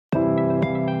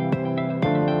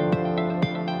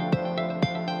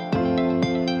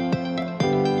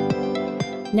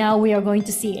Now we are going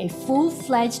to see a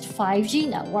full-fledged 5G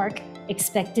network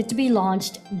expected to be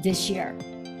launched this year.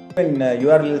 When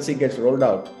URLLC gets rolled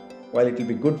out, while it will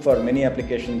be good for many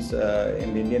applications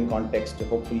in the Indian context,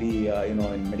 hopefully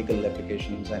in medical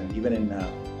applications and even in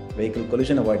vehicle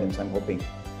collision avoidance, I'm hoping.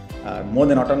 More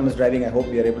than autonomous driving, I hope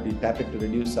we are able to tap it to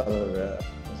reduce our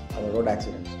road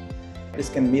accidents. This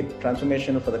can be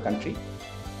transformational for the country.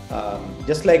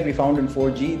 Just like we found in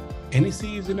 4G. NEC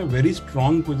is in a very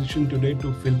strong position today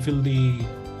to fulfill the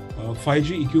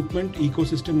 5G equipment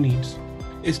ecosystem needs.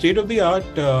 A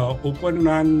state-of-the-art Open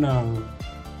RAN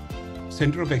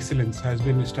Center of Excellence has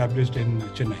been established in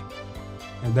Chennai,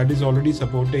 and that is already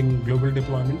supporting global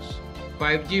deployments.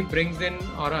 5G brings in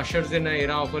or ushers in an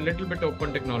era of a little bit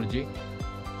open technology.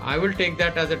 I will take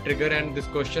that as a trigger, and this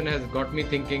question has got me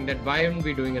thinking that why aren't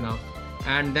we doing enough?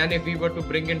 And then if we were to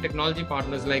bring in technology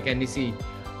partners like NEC,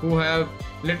 who have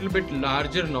little bit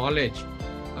larger knowledge,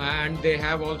 and they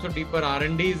have also deeper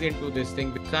R&Ds into this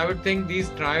thing. So I would think these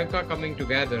triaca coming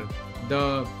together,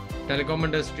 the telecom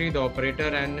industry, the operator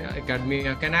and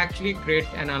academia, can actually create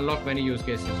and unlock many use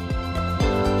cases.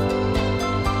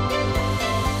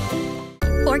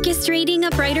 Orchestrating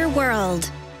a brighter world.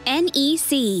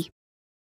 NEC.